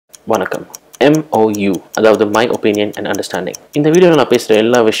வணக்கம். M.O.U அதாவது my opinion and understanding. இந்த வீடியோவில் நான் பேசுகிற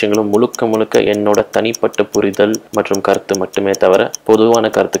எல்லா விஷயங்களும் முழுக்க என்னோட தனிப்பட்ட புரிதல் மற்றும் கருத்து மட்டுமே தவிர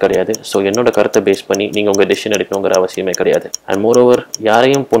பொதுவான கருத்து கிடையாது. ஸோ என்னோட கருத்தை பேஸ் பண்ணி நீங்கள் உங்கள் டெசிஷன் எடுக்கணுங்கிற அவசியமே கிடையாது. அண்ட் மோரோவர்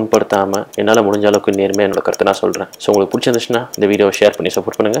யாரையும் புண்படுத்தாமல் என்னால் முடிஞ்ச அளவுக்கு நேர்மையாக என்னோட கருத்தை நான் சொல்கிறேன். ஸோ உங்களுக்கு பிடிச்சிருந்துச்சுன்னா இந்த வீடியோவை ஷேர் பண்ணி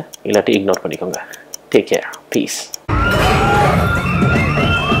சப்போர்ட் பண்ணுங்கள், இல்லாட்டி இக்னோர் பண்ணிக்கோங்க. Take care, piece.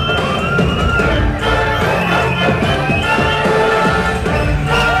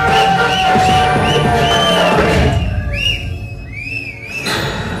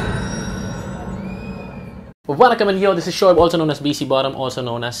 Welcome and here, this is Shoaib, also known as BC Bottom, also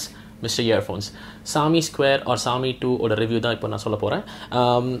known as Mr. Earphones. Saamy Square or Saamy 2 ஓட ரிவ்யூ தான் இப்போ நான் சொல்ல போகிறேன்.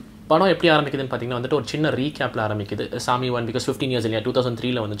 படம் எப்படி ஆரம்பிக்குதுன்னு பார்த்தீங்கன்னா வந்துட்டு ஒரு சின்ன ரீகேப்பில் ஆரம்பிக்குது. சாமி 1 பிகாஸ் 15 years இல்லையா,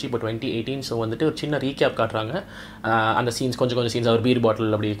 2003 வந்துச்சு, இப்போ 2018. ஸோ வந்துட்டு ஒரு சின்ன ரீகேப் காட்டுறாங்க. அந்த சீன்ஸ் கொஞ்சம் சீன்ஸ் அவர் பீர்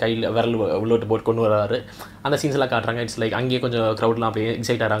பாட்டில் அப்படி கையில் விரல் உள்ளோட்டு போட்டு கொண்டு வராரு. அந்த சீன்ஸ்லாம் காட்டுறாங்க. இட்ஸ் லைக் அங்கேயே கொஞ்சம் க்ரௌட்லாம் அப்படியே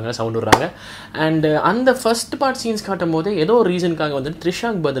எக்ஸைட் ஆகிறாங்க, சவுண்ட் விடுறாங்க. அண்ட் அந்த ஃபர்ஸ்ட் பார்ட் சீன்ஸ் காட்டும் போது ஏதோ ஒரு ரீசனுக்காக வந்துட்டு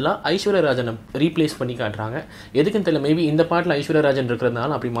த்ரிஷாக்கு பதிலாக ஐஸ்வர்யா ராஜனை ரீப்ளேஸ் பண்ணி காட்டுறாங்க. எதுக்குன்னு தெரியல. மேபி இந்த பாட்டில் ஐஸ்வர்யா ராஜன்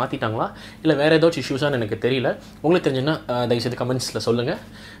இருக்கிறதுனால அப்படி மாற்றிட்டாங்களா, இல்லை வேறு ஏதாச்சும் இஷ்யூஸான்னு எனக்கு தெரியல. உங்களுக்கு தெரிஞ்சுன்னா தயவுசெய்து கமெண்ட்ஸில் சொல்லுங்கள்.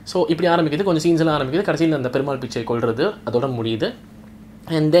 ஸோ இப்படி ஆரம்பிக்குது, கொஞ்சம் சீன்ஸ் எல்லாம் ஆரம்பிக்குது. கடைசியில் அந்த பெருமாள் பிச்சை கொள்வது அதோட முடியுது.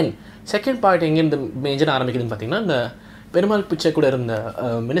 அண்ட் தென் செகண்ட் பார்ட் எங்கேருந்து மேஜர் ஆரம்பிக்குதுன்னு பார்த்தீங்கன்னா, இந்த பெருமாள் பிச்சை கூட இருந்த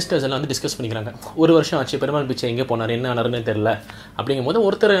மினிஸ்டர்ஸ் எல்லாம் வந்து டிஸ்கஸ் பண்ணிக்கிறாங்க. ஒரு வருஷம் ஆச்சு, பெருமாள் பிச்சை எங்கே போனார், என்ன ஆனாருன்னு தெரில. அப்படிங்கும் போது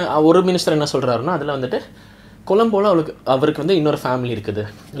ஒரு மினிஸ்டர் என்ன சொல்கிறாருன்னா, அதில் வந்துட்டு கொலம்போல அவருக்கு வந்து இன்னொரு ஃபேமிலி இருக்குது.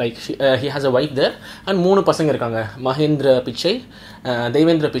 Like he has a wife there and 3 பசங்க இருக்காங்க. மகேந்திர பிச்சை,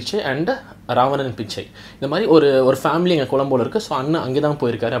 தேவேந்திர பிச்சை அண்ட் ராவணன் பிச்சை. இந்த மாதிரி ஒரு ஃபேமிலி எங்கள் கொலம்போல இருக்குது. ஸோ அண்ணன் அங்கே தான்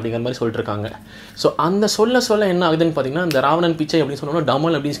போயிருக்காரு அப்படிங்கிற மாதிரி சொல்லிட்டு இருக்காங்க. ஸோ அந்த சொல்ல என்ன ஆகுதுன்னு பார்த்தீங்கன்னா, இந்த ராவணன் பிச்சை அப்படின்னு சொன்னோன்னா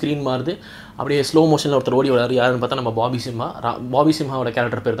டமல் அப்படின்னு ஸ்க்ரீன் மாறுது. அப்படியே ஸ்லோ மோஷனில் ஒருத்தர் ஓடி வராரு. யாருன்னு பார்த்தா நம்ம பாபி சிம்ஹாவோட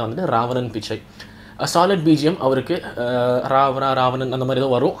கேரக்டர் பேர் தான் வந்துட்டு ராவணன் பிச்சை. சாலிட் பிஜிஎம் அவருக்கு ராவணன் அந்த மாதிரி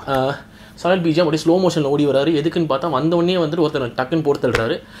தான் வரும். சாலிட் பிஜிஎம் அப்படியே ஸ்லோ மோஷனில் ஓடி வராரு. எதுக்குன்னு பார்த்தா வந்தவொடனே வந்துட்டு ஒருத்தர் டக்குன்னு போட்டு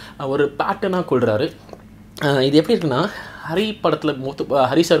தள்ளுறாரு, ஒரு பேட்டர்னாக கொள்கிறாரு. இது எப்படி இருக்குன்னா, ஹரி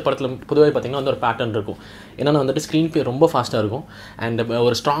சார் படத்தில் பொதுவாக பார்த்திங்கன்னா வந்து ஒரு பேட்டர்ன் இருக்கும். என்னென்னா வந்துட்டு ஸ்க்ரீன் ப்ளே ரொம்ப ஃபாஸ்ட்டாக இருக்கும். அண்ட்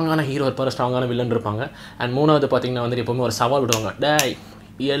ஒரு ஸ்ட்ராங்கான ஹீரோ இருப்பார், ஸ்ட்ராங்கான வில்லன் இருப்பாங்க. அண்ட் மூணாவது பார்த்திங்கன்னா வந்துட்டு எப்போவுமே ஒரு சவால் விடுவாங்க. டேய்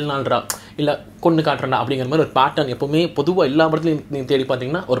 7 நாள்ரா இல்லை கொண்டு காட்டுறா அப்படிங்கிற மாதிரி ஒரு பேட்டர்ன் எப்போவுமே பொதுவாக எல்லா படத்துலையும் நீங்கள் தேடி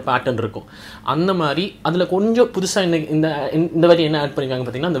பார்த்தீங்கன்னா ஒரு பேட்டர்ன் இருக்கும். அந்த மாதிரி அதில் கொஞ்சம் புதுசாக இந்த வாட்டி என்ன ஆட் பண்ணியிருக்காங்க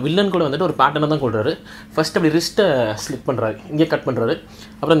பார்த்தீங்கன்னா, அந்த வில்லன் கூட வந்துட்டு ஒரு பேட்டர்னை தான் கொடுறாரு. ஃபர்ஸ்ட் அப்படி ரிஸ்ட்டை ஸ்லிப் பண்ணுறாரு, இங்கே கட் பண்ணுறாரு.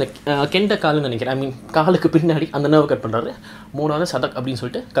 அப்புறம் அந்த கெண்ட காலுன்னு நினைக்கிறேன், ஐ மீன் காலுக்கு பின்னாடி அந்த நர்வ் கட் பண்ணுறாரு. மூணாவது சதக் அப்படின்னு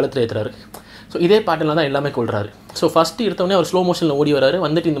சொல்லிட்டு கழுத்தில் ஏற்றுறாரு. ஸோ இதே பேட்டர்னில் தான் எல்லாமே கொள்கிறாரு. ஸோ ஃபஸ்ட்டு எடுத்தவொடனே அவர் ஸ்லோ மோஷனில் ஓடி வராரு.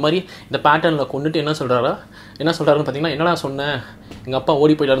 வந்துட்டு இந்த மாதிரி இந்த பேட்டர்னில் கொண்டுட்டு என்ன சொல்கிறாருன்னு பார்த்தீங்கன்னா, என்னடா சொன்னேன், எங்கள் அப்பா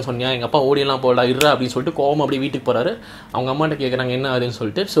ஓடி போயிட்டாருன்னு சொன்னியா, எங்கள் அப்பா ஓடியெல்லாம் போடா இருறா அப்படின்னு சொல்லிட்டு கோவம் அப்படியே வீட்டுக்கு போகிறாரு. அவங்க அம்மாட்ட கேட்குறாங்க என்ன ஆகுதுன்னு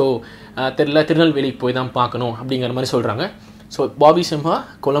சொல்லிட்டு. ஸோ திருநெல்வேலிக்கு போய் தான் பார்க்கணும் அப்படிங்கிற மாதிரி சொல்கிறாங்க. ஸோ பாபி சிம்ஹா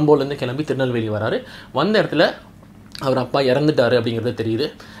கொலம்போலேருந்து கிளம்பி திருநெல்வேலி வராரு. வந்த இடத்துல அவர் அப்பா இறந்துட்டார் அப்படிங்கிறது தெரியுது.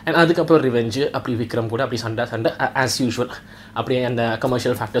 அண்ட் அதுக்கப்புறம் ரிவெஞ்சு அப்படி விக்ரம் கூட அப்படி சண்டை ஆஸ் யூஷுவல் அப்படியே அந்த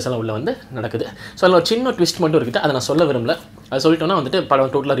கமர்ஷியல் ஃபேக்டர்ஸ் எல்லாம் உள்ள வந்து நடக்குது. ஸோ அதில் ஒரு சின்ன ட்விஸ்ட் மட்டும் இருக்குது, அதை நான் சொல்ல விரும்பல. அது சொல்லிட்டோன்னா வந்துட்டு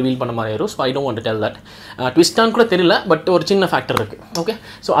படம் டோட்டலாக ரிவீல் பண்ண மாதிரி ஆயிரும். So I don't want to tell that. ட்விஸ்டான்னு கூட தெரியல, பட் ஒரு சின்ன ஃபேக்டர் இருக்குது. ஓகே,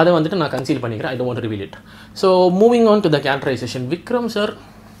 ஸோ அதை வந்துட்டு நான் கன்சீல் பண்ணிக்கிறேன். I don't want to reveal it. So moving on to the characterisation. Vikram sir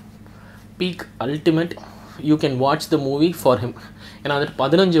peak ultimate. You can watch the movie for him. ஏன்னா வந்துட்டு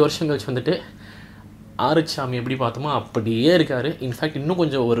 15 வருஷம் கழிச்சு வந்துட்டு சாமி எப்படி பார்த்தோமோ அப்படியே இருக்கார். இன்ஃபேக்ட் இன்னும்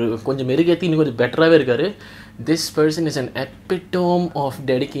கொஞ்சம் மெருகேற்றி இன்னும் கொஞ்சம் பெட்டராகவே இருக்கார். This person is an epitome of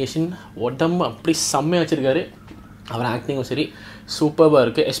dedication. உடம்பு அப்படி செம்மையாக வச்சுருக்காரு. அவர் ஆக்டிங்கும் சரி சூப்பராக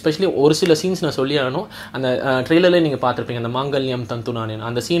இருக்குது. எஸ்பெஷலி ஒரு சில சீன்ஸ் நான் சொல்லி ஆகணும். அந்த ட்ரெய்லரில் நீங்கள் பார்த்துருப்பீங்க, அந்த மாங்கல்யம் தந்து நானே,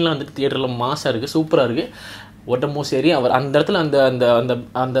 அந்த சீன்லாம் வந்துட்டு தியேட்டரில் மாசாக இருக்குது, சூப்பராக இருக்குது. உடம்பும் சரி, அவர் அந்த இடத்துல அந்த அந்த அந்த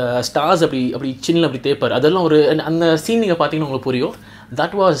அந்த ஸ்டார்ஸ் அப்படி சின்ன அப்படி தேய்ப்பார். அதெல்லாம் அந்த சீன் நீங்கள் பார்த்தீங்கன்னா உங்களுக்கு புரியும்.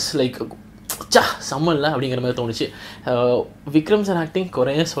 தட் வாஸ் லைக் செம்மல்ல அப்படிங்கிற மாதிரி தோணுச்சு. விக்ரம் சார் ஆக்டிங்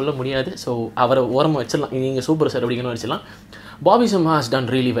குறைய சொல்ல முடியாது. ஸோ அவரை ஓரமாக வச்சிடலாம், நீங்கள் சூப்பர் சார் அப்படிங்கிற வச்சிடலாம். Bobby Simha has done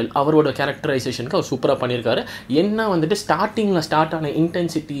really well. அவரோட கேரக்டரைசேஷனுக்கு அவர் சூப்பராக பண்ணியிருக்காரு. என்ன வந்துட்டு ஸ்டார்டிங்கில் ஸ்டார்ட் ஆன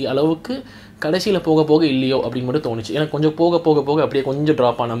இன்டென்சிட்டி அளவுக்கு கடைசியில் போக இல்லையோ அப்படின்னு மட்டும் தோணுச்சு. எனக்கு கொஞ்சம் போக அப்படியே கொஞ்சம்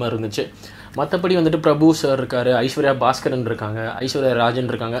ட்ராப் ஆன மாதிரி இருந்துச்சு. மற்றபடி வந்துட்டு பிரபு சார் இருக்கார், ஐஸ்வர்யா பாஸ்கரன் இருக்காங்க, ஐஸ்வர்யா ராஜன்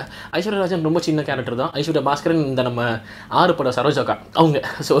இருக்காங்க. ஐஸ்வர்யா ராஜன் ரொம்ப சின்ன கேரக்டர் தான். ஐஸ்வர்யா பாஸ்கரன் இந்த நம்ம 6 படம் சரோஜாக்கா அவங்க.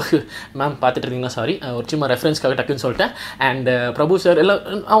 ஸோ மேம் பார்த்துட்டு இருந்தீங்கன்னா சாரி, ஒரு சின்ன ரெஃபரன்ஸ்க்காக டக்குன்னு சொல்லிட்டேன். அண்ட் பிரபு சார் எல்லாம்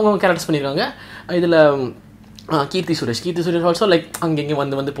அவங்க கேரக்டர்ஸ் பண்ணியிருக்காங்க. இதில் கீர்த்தி சுரேஷ் ஆல்சோ லைக் அங்கங்கே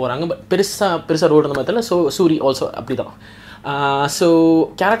வந்து போகிறாங்க. பட் பெருசாக ரோடு அந்த மாதிரி. ஸோ சூரி ஆல்சோ அப்படி தான். ஸோ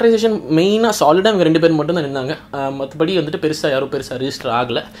கேரக்டரைசேஷன் மெயினாக சாலிடாக இவங்க 2 பேர் மட்டும் தான் இருந்தாங்க. மற்றபடி வந்துட்டு யாரும் பெருசாக ரிஜிஸ்டர்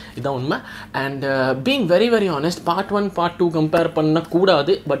ஆகலை, இதுதான் உண்மை. And being very honest, part 1 part 2 compare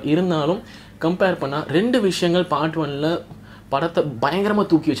பண்ணக்கூடாது. பட் இருந்தாலும் கம்பேர் பண்ணால் 2 விஷயங்கள் பார்ட் 1 படத்தை பயங்கரமாக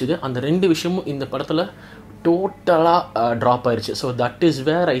தூக்கி வச்சுது. அந்த 2 விஷயமும் இந்த படத்தில் டோட்டலாக ட்ராப் ஆயிடுச்சு. So that is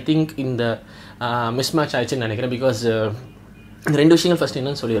where I think இந்த மிஸ்மேட்ச் ஆயிடுச்சுன்னு நினைக்கிறேன். பிகாஸ் இந்த 2 விஷயங்கள் ஃபஸ்ட்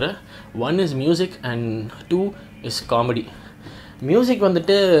என்னன்னு சொல்லிடுறேன். 1 is music and 2 is comedy. Music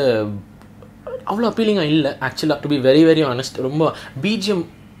வந்துட்டு அவ்வளோ அப்பீலிங்காக இல்லை ஆக்சுவலாக, to be very very honest. ரொம்ப பிஜிஎம்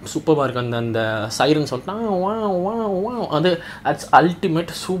சூப்பராக இருக்குது. அந்த சைரன் சொல்லிட்டா அது அட்ஸ்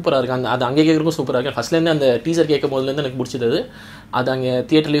அல்டிமேட் சூப்பராக இருக்குது. அது அங்கே கேட்குறதுக்கும் சூப்பராக இருக்குது. ஃபஸ்ட்லேருந்து அந்த டீசர் கேட்கும் போதுலேருந்து எனக்கு பிடிச்சது அது அங்கே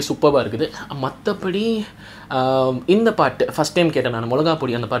தியேட்டர்லேயே சூப்பராக இருக்குது. மற்றபடி இந்த பாட்டு ஃபஸ்ட் டைம் கேட்டேன் நான், மிளகா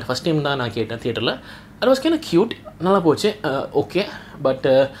பொடி அந்த பாட்டு ஃபஸ்ட் டைம் தான் நான் கேட்டேன் தியேட்டரில். அது வாஸ் கேன் க்யூட், நல்லா போச்சு, ஓகே. பட்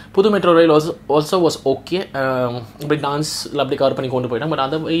புது metro rail also was okay. இப்படி டான்ஸில் அப்படி கவர் பண்ணி கொண்டு போயிட்டேன். பட்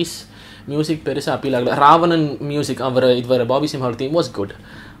அதர்வைஸ் மியூசிக் பெருசாக அப்பீல் ஆகலை. ராவணன் மியூசிக் இது Bobby சிம்ஹாவோட theme was good,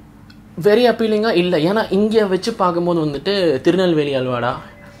 very அப்பீலிங்காக இல்லை. ஏன்னா இங்கே வச்சு பார்க்கும்போது வந்துட்டு திருநெல்வேலி அல்வாடா,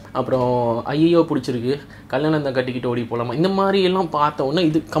 அப்புறம் ஐயோ பிடிச்சிருக்கு, கல்யாணத்தை கட்டிக்கிட்டு ஓடி போகலாமா, இந்த மாதிரி எல்லாம் பார்த்தோன்னே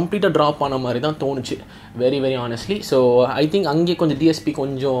இது கம்ப்ளீட்டாக ட்ராப் ஆன மாதிரி தான் தோணுச்சு, very very honestly. So I think அங்கே கொஞ்சம் டிஎஸ்பி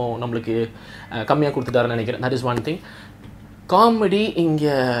கொஞ்சம் நம்மளுக்கு கம்மியாக கொடுத்துட்டாருன்னு நினைக்கிறேன். That is one thing. Comedy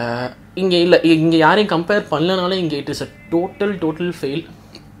இங்கே இல்லை, இங்கே யாரையும் கம்பேர் பண்ணலனாலே இங்கே it is a total fail.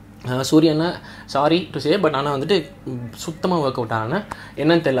 சூரியனை சாரி டு சே, பட் ஆனால் வந்துட்டு சுத்தமாக ஒர்க் அவுட் ஆனால்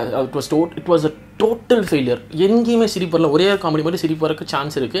என்னன்னு தெரியல. It was a total failure. எங்கேயுமே சிரிப்பு வரல. ஒரே காமெடி மட்டும் சிரிப்பு வரக்கு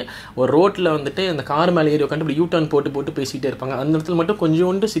சான்ஸ் இருக்குது. ஒரு ரோட்டில் வந்துட்டு அந்த கார் மேலே ஏறி உட்காந்து இப்படி யூ-டர்ன் போட்டு பேசிகிட்டே இருப்பாங்க. அந்த இடத்துல மட்டும்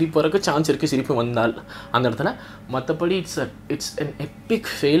கொஞ்சோண்டு சிரிப்பு வரக்கு சான்ஸ் இருக்குது, சிரிப்பு வந்தால் அந்த இடத்துல. மற்றபடி it's an epic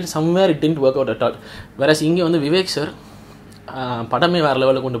fail. somewhere it didn't work out at all. whereas இங்கே வந்து விவேக் சார் படமே வேறு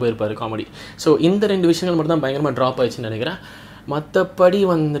லெவலில் கொண்டு போயிருப்பார் காமெடி. ஸோ இந்த 2 விஷயங்கள் மட்டும் தான் பயங்கரமாக ட்ராப் ஆயிடுச்சுன்னு நினைக்கிறேன். மற்றபடி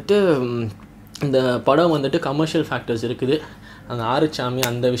வந்துட்டு இந்த படம் வந்துட்டு கமர்ஷியல் ஃபேக்டர்ஸ் இருக்குது. அந்த சாமி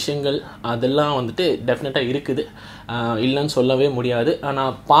அந்த விஷயங்கள் அதெல்லாம் வந்துட்டு டெஃபினட்டாக இருக்குது, இல்லைன்னு சொல்லவே முடியாது.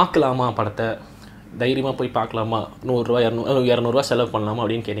 ஆனால் பார்க்கலாமா படத்தை, தைரியமாக போய் பார்க்கலாமா, 100 200 செலவு பண்ணலாமா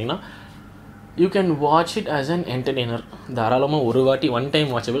அப்படின்னு கேட்டிங்கன்னா you can watch it as an entertainer. தாராளமாக ஒரு வாட்டி ஒன்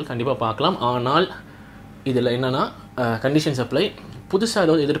டைம் வாட்சபிள் கண்டிப்பாக பார்க்கலாம். ஆனால் இதில் என்னென்னா கண்டிஷன்ஸ் அப்ளை. புதுசாக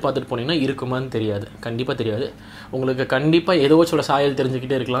ஏதாவது எதிர்பார்த்துட்டு போனீங்கன்னா இருக்குமான்னு தெரியாது, கண்டிப்பாக தெரியாது. உங்களுக்கு கண்டிப்பாக ஏதோச்சோட சாயல்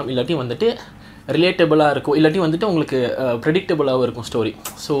தெரிஞ்சுக்கிட்டே இருக்கலாம், இல்லாட்டி வந்துட்டு ரிலேட்டபிளாக இருக்கும், இல்லாட்டி வந்துட்டு உங்களுக்கு ப்ரெடிக்டபுளாகவும் இருக்கும் ஸ்டோரி.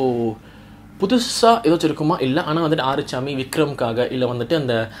 ஸோ புதுசாக ஏதாச்சும் இருக்குமா இல்லை, ஆனால் வந்துட்டு சாமி விக்ரம்காக இல்லை வந்துட்டு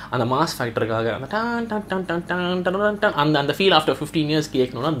அந்த மாஸ் ஃபேக்டருக்காக அந்த Don Don Don Don Don Don Don அந்த ஃபீல் ஆஃப்டர் 15 years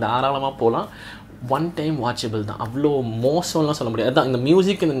கேட்கணுன்னா தாராளமாக போகலாம். ஒன் டைம் வாட்சபிள் தான், அவ்வளோ மோசம்லாம் சொல்ல முடியாது. அதுதான் இந்த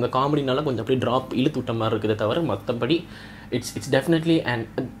மியூசிக் இந்த காமெடினால கொஞ்சம் அப்படியே ட்ராப் இழுத்து விட்ட மாதிரி இருக்குதே தவிர மற்றபடி it's definitely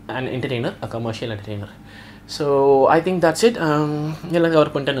an entertainer, a commercial entertainer. So I think that's it. எல்லாம்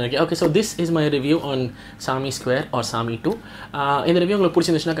கவர் பண்ணிட்டேன்னு நினைக்கிறேன். Okay, so this is my review on சாமி ஸ்கொயர் ஆர் சாமி 2. இந்த ரிவ்யூ உங்களுக்கு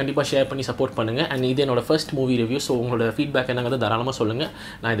பிடிச்சிருந்துச்சுன்னா கண்டிப்பாக ஷேர் பண்ணி சப்போர்ட் பண்ணுங்கள். அண்ட் இது என்னோட ஃபர்ஸ்ட் மூவி ரிவ்யூ. ஸோ உங்களோட ஃபீட்பேக் என்னங்கிறது தாராளமாக சொல்லுங்கள்.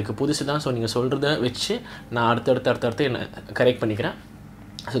 நான் இதுக்கு புதுசு தான், ஸோ நீங்கள் சொல்கிறத வச்சு நான் அடுத்தடுத்து என்ன கரெக்ட் பண்ணிக்கிறேன்.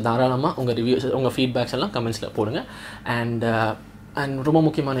 ஸோ தாராளமாக உங்கள் ரிவ்யூஸ் உங்கள் ஃபீட்பேக்ஸ் எல்லாம் கமெண்ட்ஸில் போடுங்க. அண்ட் ரொம்ப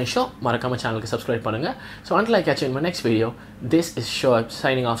முக்கியமான விஷயம், மறக்காமல் சேனலுக்கு சப்ஸ்கிரைப் பண்ணுங்கள். So until I catch you in my next video, this is Shoaib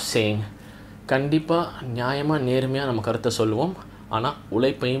signing off saying, கண்டிப்பாக நியாயமாக நேர்மையாக நம்ம கருத்தை சொல்லுவோம், ஆனால்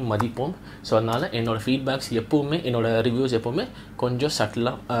உழைப்பையும் மதிப்போம். ஸோ அதனால் என்னோடய ஃபீட்பேக்ஸ் எப்போவுமே, என்னோடய ரிவ்யூஸ் எப்போவுமே கொஞ்சம்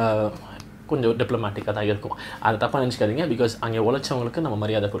சட்டிலாக கொஞ்சம் டிப்ளமேட்டிக்காக தான் இருக்கும். அதை தப்பாக நினச்சிக்காதீங்க, பிகாஸ் அங்கே உழைச்சவங்களுக்கு நம்ம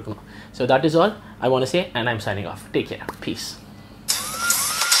மரியாதை கொடுக்கணும். So that is all I want to say, and I am signing off. Take care, piece.